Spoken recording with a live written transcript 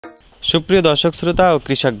সুপ্রিয় দর্শক শ্রোতা ও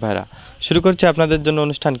কৃষক ভাইরা, শুরু করছি আপনাদের জন্য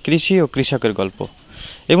অনুষ্ঠান কৃষি ও কৃষকের গল্প।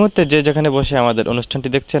 এই মুহূর্তে যে যেখানে বসে আমাদের অনুষ্ঠানটি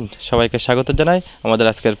দেখছেন সবাইকে স্বাগত জানাই আমাদের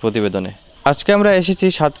আজকের প্রতিবেদনে। আজকে আমরা এসেছি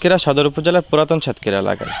সাতক্ষীরা সদর উপজেলার পুরাতন সাতক্ষীরা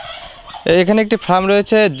এলাকায়। এখানে একটি ফার্ম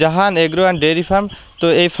রয়েছে, জাহান এগ্রো অ্যান্ড ডেয়ারি ফার্ম। তো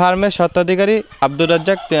এই ফার্মের স্বত্বাধিকারী আব্দুর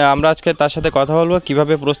রাজ্জাক, আমরা আজকে তার সাথে কথা বলবো,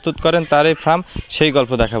 কিভাবে প্রস্তুত করেন তার এই ফার্ম, সেই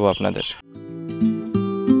গল্প দেখাবো আপনাদের।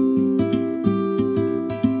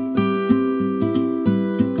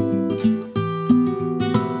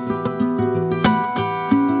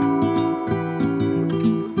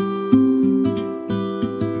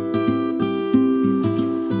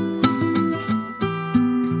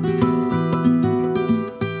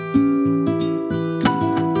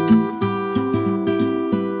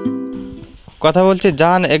 কথা বলছি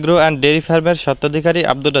জাহান এগ্রো অ্যান্ড ডেয়ারি ফার্মের স্বত্বাধিকারী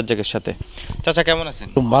আব্দুর রাজ্জাকের সাথে। চাচা কেমন আছেন?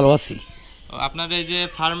 খুব ভালো আছি। আপনার এই যে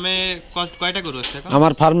ফার্মে কয়টা গরু আছে?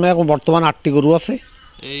 আমার ফার্মে এখন বর্তমান 8টি গরু আছে।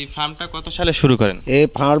 এই ফার্মটা কত সালে শুরু করেন? এই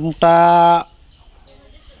ফার্মটা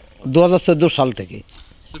 2014 সাল থেকে।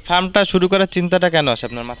 ফার্মটা শুরু করার চিন্তাটা কেন আসে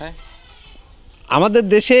আপনার মাথায়? আমাদের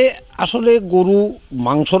দেশে আসলে গরু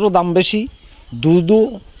মাংসরও দাম বেশি, দুধও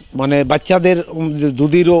মানে বাচ্চাদের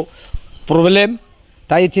দুধেরও প্রবলেম,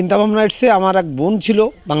 তাই চিন্তাভাবনা এসছে। আমার এক বোন ছিল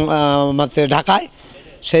ঢাকায়,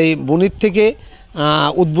 সেই বোনের থেকে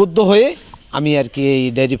উদ্বুদ্ধ হয়ে আমি আর কি এই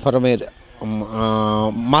ডেয়ারি ফার্মের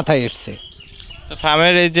মাথায় এসছে। তো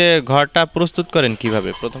ফার্মের এই যে ঘরটা প্রস্তুত করেন কিভাবে?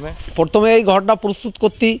 প্রথমে এই ঘরটা প্রস্তুত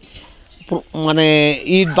করতে মানে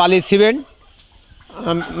ইট বালি সিমেন্ট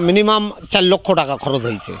মিনিমাম 4 লক্ষ টাকা খরচ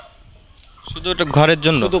হয়েছে শুধু ঘরের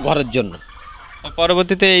জন্য? শুধু ঘরের জন্য।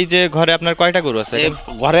 পরবর্তীতে এই যে ঘরে আপনার কয়টা গরু আছে?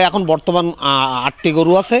 ঘরে এখন বর্তমান 8টি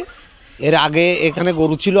গরু আছে। এর আগে এখানে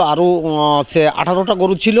গরু ছিল আরও 18টা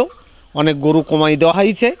গরু ছিল, অনেক গরু কমাই দেওয়া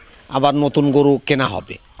হয়েছে, আবার নতুন গরু কেনা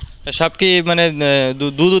হবে। সব কি মানে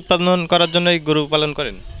দুধ উৎপাদন করার জন্যই গরু পালন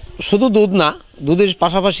করেন? শুধু দুধ না, দুধের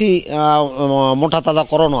পাশাপাশি মোটা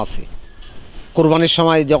তাজাকরণও আছে। কোরবানির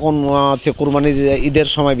সময় যখন কোরবানির ঈদের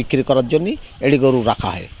সময় বিক্রি করার জন্য এডি গরু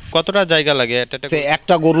রাখা হয়। কতটা জায়গা লাগে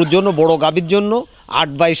একটা গরুর জন্য? বড় গাভীর জন্য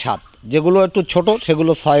 8x7, যেগুলো একটু ছোট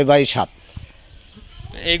সেগুলো 6x7।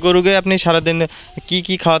 এই গরুকে আপনি সারাদিন কি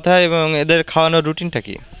কি খাওয়াতে হয় এবং এদের খাওয়ানোর রুটিনটা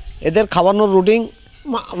কি? এদের খাওয়ানোর রুটিন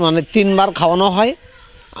মানে 3 বার খাওয়ানো হয়,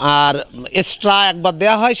 আর এক্সট্রা একবার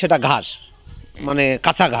দেওয়া হয়, সেটা ঘাস, মানে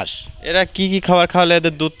কাঁচা ঘাস। এরা কি কি খাবার খাওয়ালে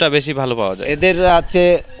এদের দুধটা বেশি ভালো পাওয়া যায়? এদের আছে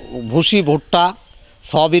ভুসি, ভুট্টা,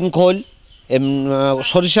 সয়াবিন খোল,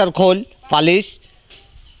 সরিষার খোল, পালিশ,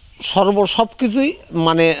 সব কিছুই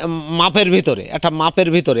মানে মাপের ভিতরে, একটা মাপের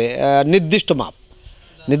ভিতরে নির্দিষ্ট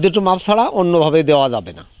মাপ ছাড়া অন্যভাবে দেওয়া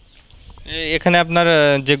যাবে না। এখানে আপনার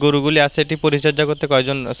যে গরুগুলি আছে এটি পরিচর্যা করতে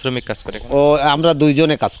কয়জন শ্রমিক কাজ করে? আমরা 2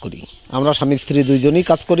 জনে কাজ করি, আমরা স্বামী স্ত্রী 2 জনই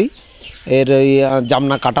কাজ করি। এর এই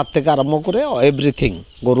জামনা কাটার থেকে আরম্ভ করে এভরিথিং,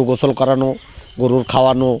 গরু গোসল করানো, গরুর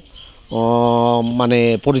খাওয়ানো, মানে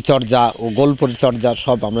পরিচর্যা ও গোল পরিচর্যা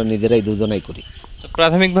সব আমরা নিজেরাই 2 জনেই করি।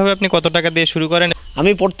 প্রাথমিকভাবে আপনি কত টাকা দিয়ে শুরু করেন?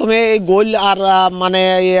 আমি প্রথমে এই গোল আর মানে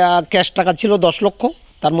ক্যাশ টাকা ছিল 10 লক্ষ,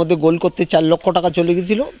 তার মধ্যে গোল করতে 4 লক্ষ টাকা চলে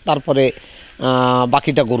গেছিলো। তারপরে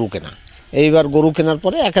বাকিটা গরু কেনা। এইবার গরু কেনার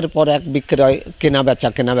পরে একের পর এক বিক্রয়, কেনা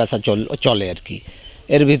বেচা চলে আর কি।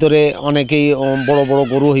 এর ভিতরে অনেকেই বড় বড়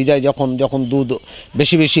গরু হয়ে যায়, যখন দুধ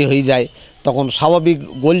বেশি হয়ে যায় তখন স্বাভাবিক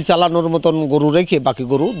গোল চালানোর মতন গরু রেখে বাকি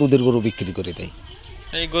গরু দুধের গরু বিক্রি করে দেয়।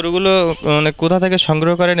 এই গরুগুলো মানে কোথা থেকে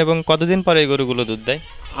সংগ্রহ করেন এবং কতদিন পরে এই গরুগুলো দুধ দেয়?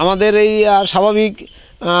 আমাদের এই স্বাভাবিক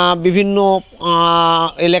বিভিন্ন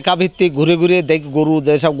এলাকা ভিত্তিক ঘুরে দেখি গরু,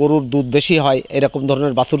 যেসব গরুর দুধ বেশি হয় এরকম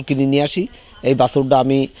ধরনের বাছুর কিনে নিয়ে আসি। এই বাছুরটা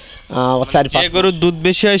আমি 4-5 গরুর দুধ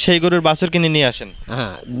বেশি হয় সেই গরুর বাছুর কিনে নিয়ে আসেন?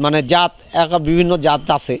 হ্যাঁ, মানে বিভিন্ন জাত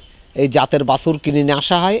আছে, এই জাতের বাছুর কিনে নিয়ে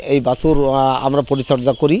আসা হয়। এই বাছুর আমরা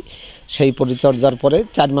পরিচর্যা করি, সেই পরিচর্যার পরে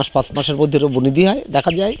 4 মাস 5 মাসের মধ্যে বনি দিয়ে হয়।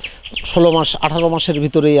 দেখা যায় 16 মাস 18 মাসের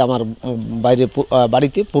ভিতরেই আমার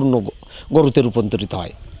বাড়িতে পূর্ণ গরুতে রূপান্তরিত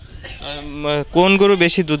হয়। কোন গরু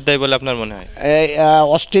বেশি দুধ দেয় বলে আপনার মনে হয়?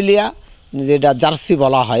 অস্ট্রেলিয়া, যেটা জার্সি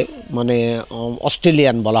বলা হয়, মানে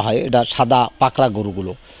অস্ট্রেলিয়ান বলা হয়, এটা সাদা পাকড়া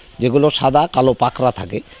গরুগুলো, যেগুলো সাদা কালো পাকড়া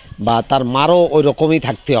থাকে, বা তার মারও ওই রকমই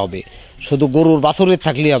থাকতে হবে। শুধু গরুর বাছুরের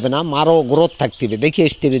থাকলেই হবে না, মারও গ্রোথ থাকতে হবে, দেখে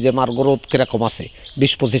আসতে হবে যে মার গ্রোথ কীরকম আছে,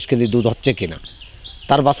 20-25 কেজি দুধ হচ্ছে কিনা।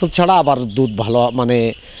 তার বাছুর ছাড়া আবার দুধ ভালো, মানে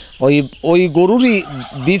ওই গরুরই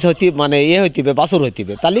বীজ হইতে মানে হইতে হবে, বাছুর হইতে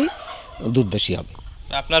হবে, তাহলেই দুধ বেশি হবে।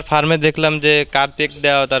 আপনার ফার্মে দেখলাম যে কার্পেট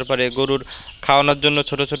দেওয়া, তারপরে গরুর খাওয়ানোর জন্য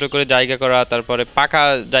ছোট ছোট করে জায়গা করা, তারপরে পাকা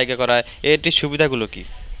জায়গা করা, এটির সুবিধাগুলো কি?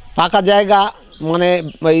 পাকা জায়গা মানে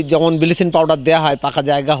এই যেমন ব্লিচিং পাউডার দেওয়া হয়, পাকা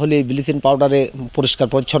জায়গা হলে ব্লিচিং পাউডারে পরিষ্কার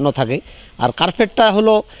পরিচ্ছন্ন থাকে। আর কার্পেটটা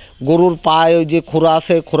হলো গরুর পায়ে ওই যে খোরা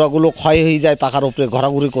আছে, খোরাগুলো ক্ষয় হয়ে যায় পাকার উপরে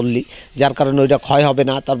ঘোরাঘুরি করলি, যার কারণে ওইটা ক্ষয় হবে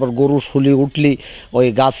না। তারপর গরু শুলি উঠলি ওই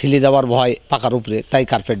গাছ ছিলে যাওয়ার ভয় পাকার উপরে, তাই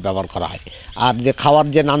কার্পেট ব্যবহার করা হয়। আর যে খাওয়ার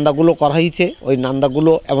যে নান্দাগুলো করা হয়েছে, ওই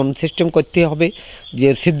নান্দাগুলো এমন সিস্টেম করতে হবে যে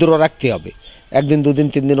ছিদ্র রাখতে হবে। একদিন দুদিন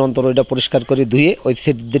 3 দিন অন্তর ওইটা পরিষ্কার করে ধুয়ে ওই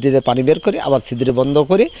ছিদ্রিতে পানি বের করে আবার ছিদ্রে বন্ধ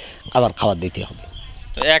করে আবার খাবার দিতে হবে।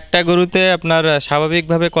 তো একটা গরুতে আপনার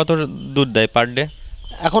স্বাভাবিকভাবে কত দুধ দেয় পার ডে?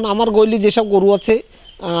 এখন আমার গইলি যেসব গরু আছে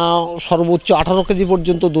সর্বোচ্চ 18 কেজি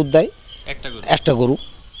পর্যন্ত দুধ দেয় একটা গরু।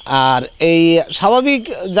 আর এই স্বাভাবিক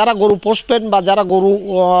যারা গরু পোষবেন বা যারা গরু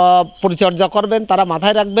পরিচর্যা করবেন তারা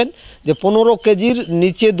মাথায় রাখবেন যে 15 কেজির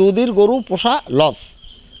নিচে দুধের গরু পোষা লস।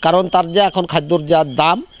 কারণ তার যে এখন খাদ্যর যা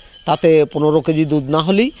দাম, তাতে 15 কেজি দুধ না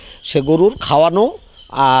হলেই সে গরুর খাওয়ানো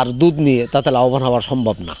আর দুধ নিয়ে তাতে লাভবান হওয়া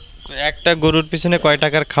সম্ভব না। একটা গরুর পিছনে কয়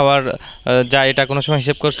টাকার খাবার যায় এটা কোনো সময়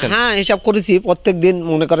হিসেব করছেন? হ্যাঁ, হিসাব করেছি। প্রত্যেক দিন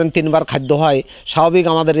মনে করেন 3 বার খাদ্য হয়। স্বাভাবিক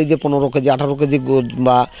আমাদের এই যে 15 কেজি 18 কেজি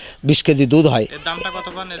বা 20 কেজি দুধ হয়,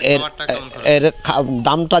 এর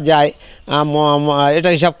দামটা যায় এটা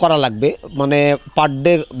হিসাব করা লাগবে। মানে পার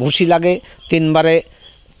ডে ভুসি লাগে 3 বারে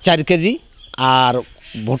 4 কেজি, আর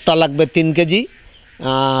ভুট্টা লাগবে 3 কেজি,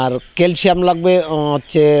 আর ক্যালসিয়াম লাগবে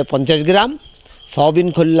হচ্ছে 50 গ্রাম, সয়াবিন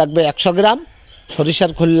খোল লাগবে 100 গ্রাম,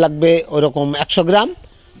 সরিষার খোল লাগবে ওইরকম 100 গ্রাম,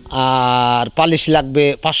 আর পালিশ লাগবে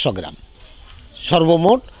 500 গ্রাম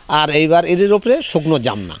সর্বমোট। আর এইবার এর উপরে শুকনো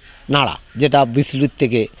জামনা নাড়া, যেটা বিচলিত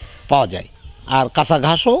থেকে পাওয়া যায়। আর কাঁচা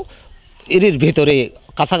ঘাসও এর ভিতরে,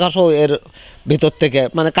 কাঁচা ঘাসও এর ভিতর থেকে,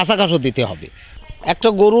 মানে কাঁচা ঘাসও দিতে হবে। একটা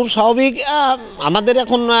গরুর স্বাভাবিক আমাদের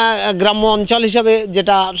এখন গ্রাম্য অঞ্চল হিসাবে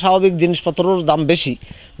যেটা স্বাভাবিক জিনিসপত্রের দাম বেশি।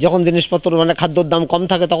 যখন জিনিসপত্র মানে খাদ্যর দাম কম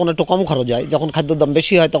থাকে তখন একটু কম খরচ হয়, যখন খাদ্যর দাম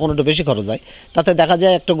বেশি হয় তখন একটু বেশি খরচ হয়। তাতে দেখা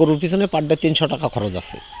যায় একটা গরুর পিছনে পার ডে 300 টাকা খরচ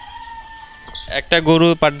আছে। একটা গরু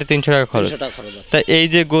পার ডে 300 টাকা খরচ। তা এই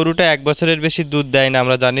যে গরুটা 1 বছরের বেশি দুধ দেয় না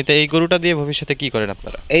আমরা জানি, তো এই গরুটা দিয়ে ভবিষ্যতে কি করেন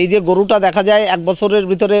আপনারা? এই যে গরুটা দেখা যায় 1 বছরের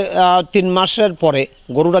ভিতরে 3 মাসের পরে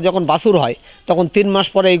গরুটা যখন বাছুর হয়, তখন 3 মাস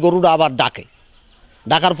পরে এই গরুটা আবার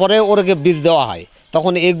ডাকার পরে ওরকে বীজ দেওয়া হয়।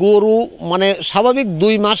 তখন এই গরু মানে স্বাভাবিক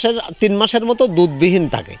 3 মাসের মতো দুধবিহীন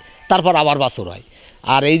থাকে, তারপর আবার বাছুর হয়।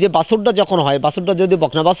 আর এই যে বাছুরটা যখন হয়, বাছুরটা যদি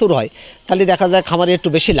বকনা বাছুর হয় তাহলে দেখা যায় খামারে একটু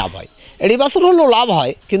বেশি লাভ হয়। এড়ি বাছুর হলেও লাভ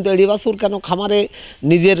হয়, কিন্তু এড়ি বাছুর কেন, খামারে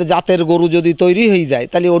নিজের জাতের গরু যদি তৈরি হয়ে যায়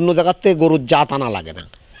তাহলে অন্য জায়গার থেকে গরুর জাত আনা লাগে না,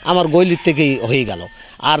 আমার গৈলির থেকেই হয়ে গেল।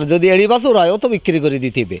 আর যদি এড়ি বাছুর হয় ও তো বিক্রি করে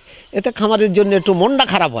দিতে হবে, এতে খামারের জন্য একটু মনটা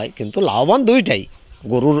খারাপ হয়, কিন্তু লাভবান দুইটাই।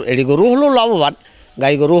 গরুর এড়ি গরু হলেও লাভবান,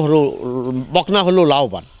 গাই গরু হলেও, বকনা হলেও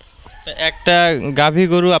লাভবান। একটা গাভী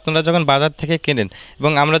গরু আপনারা যখন বাজার থেকে কেনেন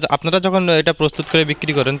এবং আপনারা যখন এটা প্রস্তুত করে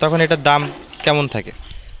বিক্রি করেন, তখন এটার দাম কেমন থাকে?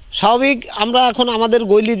 স্বাভাবিক আমরা এখন আমাদের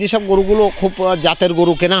গৈলি যেসব গরুগুলো খুব জাতের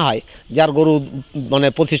গরু কেনা হয়, যার গরু মানে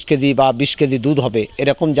 25 কেজি বা 20 কেজি দুধ হবে,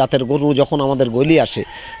 এরকম জাতের গরু যখন আমাদের গৈলি আসে,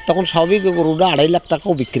 তখন স্বাভাবিক গরুটা 2.5 লাখ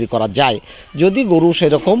টাকাও বিক্রি করা যায়, যদি গরু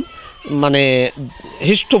সেরকম মানে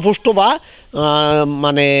হৃষ্টপুষ্ট বা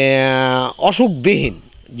মানে অসুখবিহীন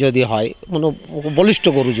যদি হয়, মানে বলিষ্ঠ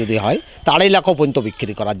গরু যদি হয়, তা 2.5 লাখও পর্যন্ত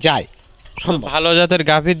বিক্রি করা যায়। ভালো জাতের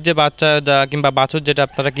গাভীর যে বাচ্চা কিংবা বাছুর যেটা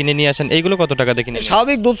আপনারা কিনে নিয়ে আসেন, এইগুলো কত টাকা দিয়ে কিনে?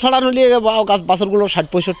 স্বাভাবিক দুধ ছাড়ানো নিয়ে বাছুরগুলো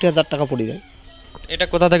 60-65 হাজার টাকা পড়ে যায়। এটা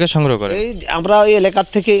কোথা থেকে সংগ্রহ করে? এই আমরা এই এলাকার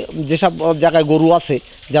থেকে, যেসব জায়গায় গরু আছে,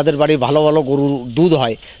 যাদের বাড়ি ভালো ভালো গরুর দুধ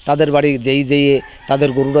হয়, তাদের বাড়ি যেই তাদের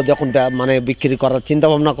গরুরা যখন মানে বিক্রি করার চিন্তা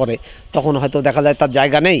ভাবনা করে, তখন হয়তো দেখা যায় তার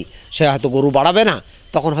জায়গা নেই, সে হয়তো গরু বাড়াবে না,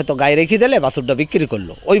 তখন হয়তো গায়ে রেখে দিলে বাছুরটা বিক্রি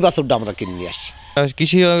করলো, ওই বাছুরটা আমরা কিনে নিয়ে আসি।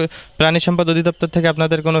 কৃষি ও প্রাণী সম্পদ অধিদপ্তর থেকে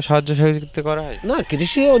আপনাদের কোনো সাহায্য সহযোগিতা করা হয়? না,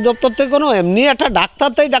 কৃষি অধিদপ্তর থেকে কোনো, এমনি একটা ডাক্তার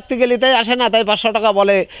তাই ডাকতে গেলে তাই আসে না, তাই 500 টাকা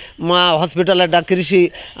বলে হসপিটালের কৃষি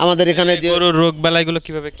আমাদের এখানে যে রোগ বালাইগুলো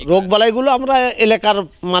কীভাবে? রোগ বালাইগুলো আমরা এলাকার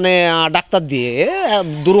মানে ডাক্তার দিয়ে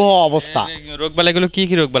দুরূহ অবস্থা। রোগ বালাইগুলো কী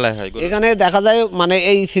কী রোগ বালাই হয় এখানে দেখা যায়? মানে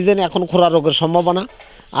এই সিজনে এখন খোরা রোগের সম্ভাবনা,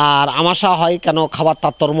 আর আমাশা হয়, কেন খাবার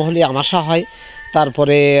তারতম্য হলে আমাশা হয়।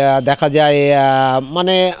 তারপরে দেখা যায়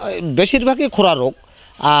মানে বেশিরভাগই খোরা রোগ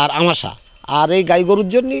আর আমাশা। আর এই গাই গরুর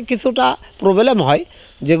জন্য কিছুটা প্রবলেম হয়,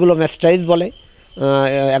 যেগুলো ম্যাস্টাইজ বলে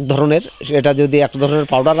এক ধরনের, এটা যদি এক ধরনের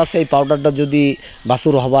পাউডার আছে, এই পাউডারটা যদি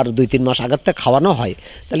বাছুর হবার 2-3 মাস আগের থেকে খাওয়ানো হয়,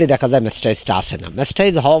 তাহলে দেখা যায় ম্যাস্টাইজটা আসে না।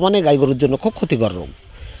 ম্যাস্টাইজ হওয়া মানে গাই গরুর জন্য খুব ক্ষতিকর রোগ।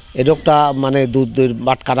 এই রোগটা মানে দুধের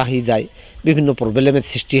বাটকারা হয়ে যায়, বিভিন্ন প্রবলেমের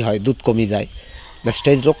সৃষ্টি হয়, দুধ কমে যায়।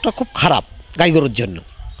 ম্যাস্টাইজ রোগটা খুব খারাপ গাই গরুর জন্য।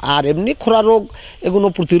 আর এমনি খোরা রোগ, এগুলো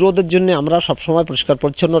প্রতিরোধের জন্য আমরা সবসময় পরিষ্কার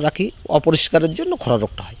পরিচ্ছন্ন রাখি, অপরিষ্কারের জন্য খোরা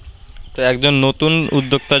রোগটা হয়। তো একজন নতুন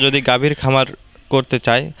উদ্যোক্তা যদি গাভীর খামার করতে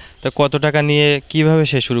চায়, তো কত টাকা নিয়ে কিভাবে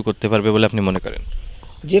সে শুরু করতে পারবে বলে আপনি মনে করেন?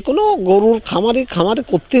 যে কোনো গরুর খামারে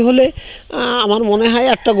করতে হলে আমার মনে হয়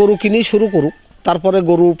একটা গরু কিনেই শুরু করুক, তারপরে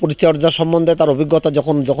গরু পরিচর্যা সম্বন্ধে তার অভিজ্ঞতা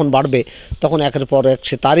যখন বাড়বে তখন একের পর এক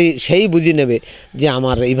সেই বুঝে নেবে যে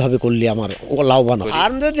আমার এইভাবে করলে আমার লাভবান হবে।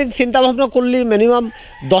 আর যে চিন্তাভাবনা করলে মিনিমাম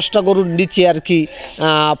 10টা গরুর নিচে আর কি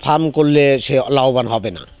ফার্ম করলে সে লাভবান হবে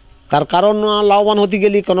না। তার কারণ লাভবান হতে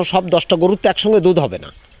গেলে কোনো সব 10টা গরুর তো একসঙ্গে দুধ হবে না,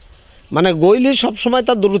 মানে গইলে সবসময়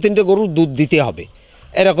তার 2-3টে গরুর দুধ দিতে হবে,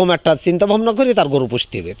 এরকম একটা চিন্তাভাবনা করে তার গরু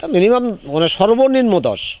পুষতে হবে। তা মিনিমাম মানে সর্বনিম্ন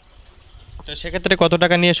 10। তো সেক্ষেত্রে কত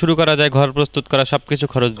টাকা নিয়ে শুরু করা যায় ঘর প্রস্তুত করা সব কিছু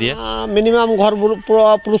খরচ দিয়ে? মিনিমাম ঘর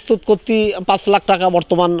প্রস্তুত করতে 5 লাখ টাকা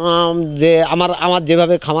বর্তমান, যে আমার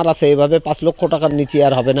যেভাবে খামার আছে এভাবে 5 লক্ষ টাকার নিচে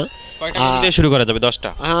আর হবে না। কয়টা গরু দিয়ে শুরু করা যাবে? 10টা?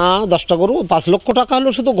 10টা গরু 5 লক্ষ টাকা হলো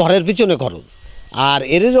শুধু ঘরের পিছনে খরচ। আর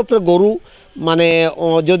এর উপরে গরু মানে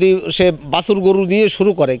যদি সে বাছুর গরু নিয়ে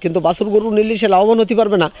শুরু করে, কিন্তু বাছুর গরু নিলে সে লাভবান হতে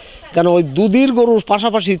পারবে না, কারণ ওই দুধের গরুর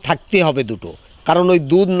পাশাপাশি থাকতে হবে দুটো, কারণ ওই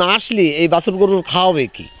দুধ না আসলে এই বাছুর গরুর খাওয়াবে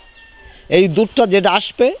কি? এই দুধটা যেটা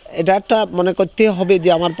আসবে এটা একটা মনে করতে হবে যে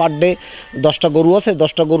আমার পার ডে 10টা গরু আছে,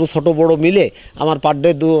 10টা গরু ছোট বড় মিলে আমার পার ডে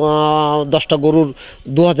 10টা গরুর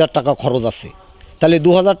 2000 টাকা খরচ আছে। তাহলে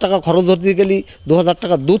 2000 টাকা খরচ ধরতে গেলে 2000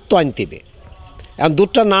 টাকা দুধ তো আনতে হবে। এখন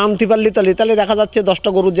দুধটা না আনতে পারলে তাহলে দেখা যাচ্ছে 10টা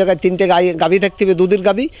গরুর জায়গায় 3টে গাভী থাকতে হবে, দুধের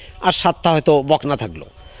গাভী, আর 7টা হয়তো বকনা থাকলো।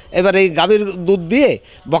 এবার এই গাভীর দুধ দিয়ে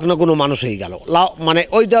বকনা কোনো মানুষ হয়ে গেল, মানে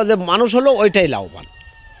ওইটা যে মানুষ হলো ওইটাই লাভবান,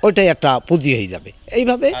 ওইটাই একটা পুঁজি হয়ে যাবে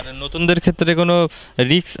এইভাবে। আর নতুনদের ক্ষেত্রে কোনো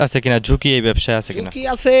রিস্ক আছে কিনা, ঝুঁকি এই ব্যবসায় আছে কিনা? ঝুঁকি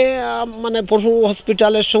আছে, মানে পশু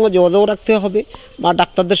হসপিটালের সঙ্গে যোগাযোগ রাখতে হবে বা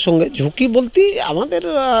ডাক্তারদের সঙ্গে। ঝুঁকি বলতে আমাদের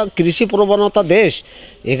কৃষি প্রবণতা দেশ,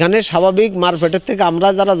 এখানে স্বাভাবিক মারপেটের থেকে আমরা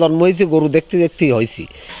যারা জন্ম হয়েছি গরু দেখতেই হয়েছি,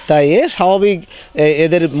 তাই স্বাভাবিক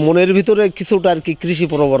এদের মনের ভিতরে কিছুটা আর কি কৃষি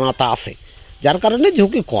প্রবণতা আছে, যার কারণে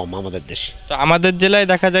ঝুঁকি কম আমাদের দেশে। তো আমাদের জেলায়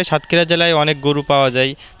দেখা যায় সাতক্ষীরা জেলায় অনেক গরু পাওয়া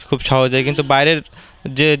যায় খুব সহজে, কিন্তু বাইরের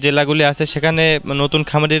যে জেলাগুলি আছে সেখানে নতুন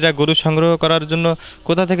খামারিরা গরু সংগ্রহ করার জন্য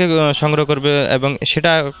কোথা থেকে সংগ্রহ করবে এবং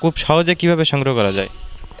সেটা খুব সহজে কিভাবে সংগ্রহ করা যায়?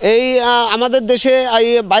 এই আমাদের দেশে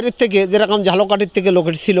বাইরের থেকে যেরকম ঝালকাঠির থেকে লোক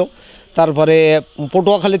এসেছিল, তারপরে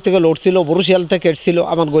পটুয়াখালীর থেকে লোক ছিল, বরিশাল থেকে এসেছিল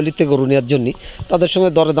আমার গলির থেকে গরু নেওয়ার জন্য। তাদের সঙ্গে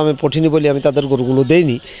দরে দামে পঠিনি বলে আমি তাদের গরুগুলো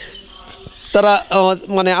দেইনি। তারা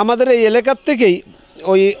মানে আমাদের এই এলাকার থেকেই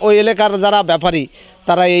ওই এলাকার যারা ব্যাপারী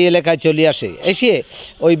তারা এই এলাকায় চলে এসে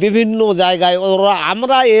ওই বিভিন্ন জায়গায়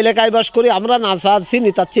আমরা এই এলাকায় বাস করি, আমরা না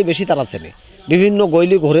চিনি তার চেয়ে বেশি তারা চেনে। বিভিন্ন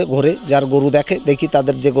গইলি ঘরে যার গরু দেখি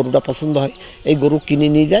তাদের যে গরুটা পছন্দ হয় এই গরু কিনে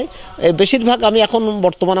নিয়ে যায়। এই বেশিরভাগ আমি এখন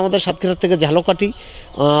বর্তমানে আমাদের সাতক্ষীরা থেকে ঝালকাঠি,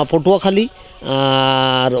 পটুয়াখালী,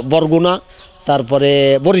 আর বরগুনা, তারপরে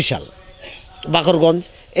বরিশাল, বাকরগঞ্জ,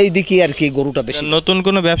 এই দিকে আর কি গরুটা বেশি। নতুন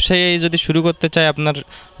কোনো ব্যবসায়ী যদি শুরু করতে চায়,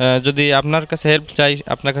 যদি আপনার কাছে হেল্প চাই,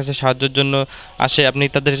 আপনার কাছে সাহায্যের জন্য আসে, আপনি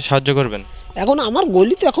তাদের সাহায্য করবেন? এখন আমার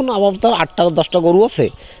গলিতে এখন আবার 8টা-10টা গরু আছে,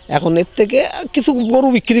 এখন এর থেকে কিছু গরু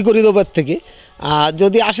বিক্রি করে দেবো এর থেকে।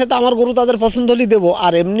 যদি আসে তো আমার গরু তাদের পছন্দ হলেই দেবো,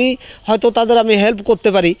 আর এমনি হয়তো তাদের আমি হেল্প করতে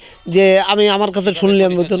পারি, যে আমি আমার কাছে শুনলে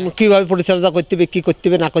আমি কীভাবে পরিচর্যা করতে হবে, কী করতে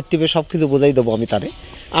হবে না করতে হবে সব কিছু বোঝাই দেবো আমি তারে।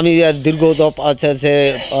 আমি দীর্ঘ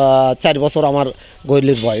 4 বছর আমার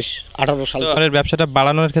গলির বয়স, 18 সাল। ব্যবসাটা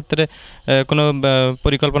বাড়ানোর ক্ষেত্রে কোনো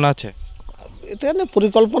পরিকল্পনা আছে? এখানে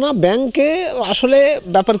পরিকল্পনা ব্যাংকে আসলে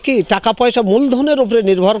ব্যাপার কি, টাকা পয়সা মূলধনের উপরে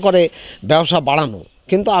নির্ভর করে ব্যবসা বাড়ানো।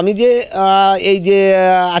 কিন্তু আমি যে এই যে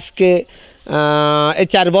আজকে এই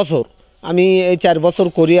 4 বছর আমি এই 4 বছর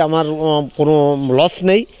করি, আমার কোনো লস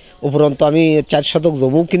নেই। উপরন্তু আমি 4 শতক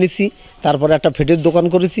জমিও কিনেছি, তারপরে একটা ফিডের দোকান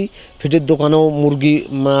করেছি। ফিডের দোকানেও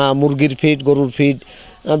মুরগির ফিড, গরুর ফিড,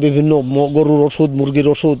 বিভিন্ন গরুর ওষুধ, মুরগির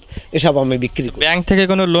ওষুধ এসব আমি বিক্রি করি। ব্যাংক থেকে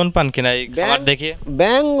কোনো লোন পান কিনা দেখিয়ে?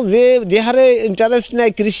 ব্যাংক যে হারে ইন্টারেস্ট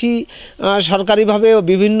নেয় কৃষি সরকারিভাবে,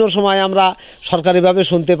 বিভিন্ন সময় আমরা সরকারিভাবে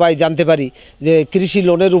শুনতে পাই, জানতে পারি যে কৃষি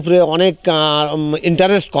লোনের উপরে অনেক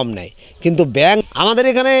ইন্টারেস্ট কম নেয়, কিন্তু ব্যাংক আমাদের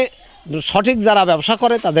এখানে সঠিক যারা ব্যবসা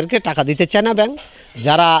করে তাদেরকে টাকা দিতে চায় না ব্যাংক।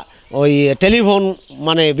 যারা ওই টেলিফোন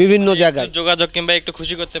মানে বিভিন্ন জায়গায় যোগাযোগ কিংবা একটু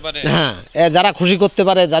খুশি করতে পারে, হ্যাঁ, যারা খুশি করতে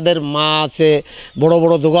পারে, যাদের মা আছে, বড়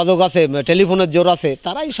বড় যোগাযোগ আছে, টেলিফোনের জোর আছে,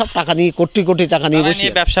 তারাই সব টাকা নিয়ে কোটি টাকা নিয়ে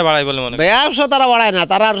বসে ব্যবসা বাড়ায় বলে মনে হয়। ব্যবসা তারা বাড়ায় না,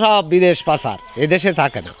 তারা সব বিদেশ পাচার, এদেশে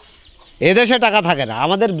থাকে না, এদেশে টাকা থাকে না।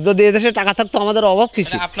 আমাদের যদি এদেশে টাকা থাকতো আমাদের অভাব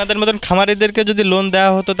কিছু। আপনাদের মতন খামারিদেরকে যদি লোন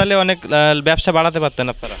দেওয়া হতো তাহলে অনেক ব্যবসা বাড়াতে পারতেন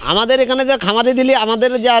আপনারা। আমাদের এখানে যা খামারি দিলে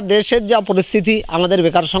আমাদের যা দেশের যা পরিস্থিতি, আমাদের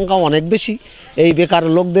বেকার সংখ্যাও অনেক বেশি। এই বেকার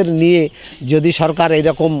লোকদের নিয়ে যদি সরকার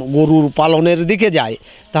এইরকম গরুর পালনের দিকে যায়,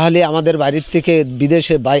 তাহলে আমাদের বাইরের থেকে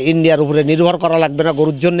বিদেশে বা ইন্ডিয়ার উপরে নির্ভর করা লাগবে না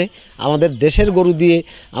গরুর জন্যে। আমাদের দেশের গরু দিয়ে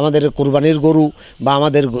আমাদের কোরবানির গরু বা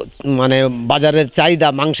আমাদের মানে বাজারের চাহিদা,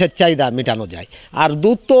 মাংসের চাহিদা মেটানো যায়। আর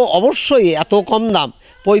দুধ তো অবশ্যই অবশ্যই এত কম দাম,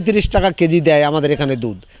 35 টাকা কেজি দেয় আমাদের এখানে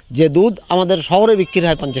দুধ, যে দুধ আমাদের শহরে বিক্রি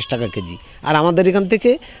হয় 50 টাকা কেজি, আর আমাদের এখান থেকে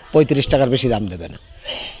 35 টাকার বেশি দাম দেবে না।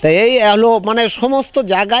 তাই এই হলো মানে সমস্ত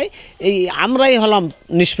জায়গায় এই আমরাই হলাম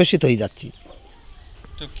নিষ্পেষিত হয়ে যাচ্ছি।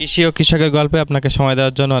 তো কৃষি ও কৃষকের গল্পে আপনাকে সময়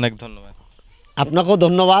দেওয়ার জন্য অনেক ধন্যবাদ। আপনাকেও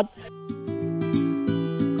ধন্যবাদ।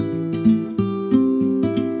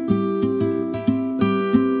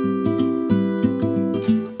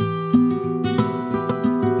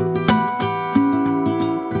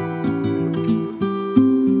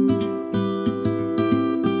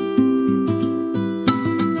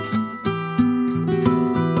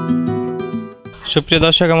 সুপ্রিয়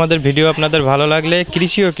দর্শক, আমাদের ভিডিও আপনাদের ভালো লাগলে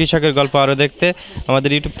কৃষি ও কৃষকের গল্প আরও দেখতে আমাদের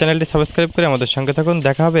ইউটিউব চ্যানেলটি সাবস্ক্রাইব করে আমাদের সঙ্গে থাকুন।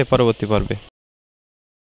 দেখা হবে পরবর্তী পর্বে।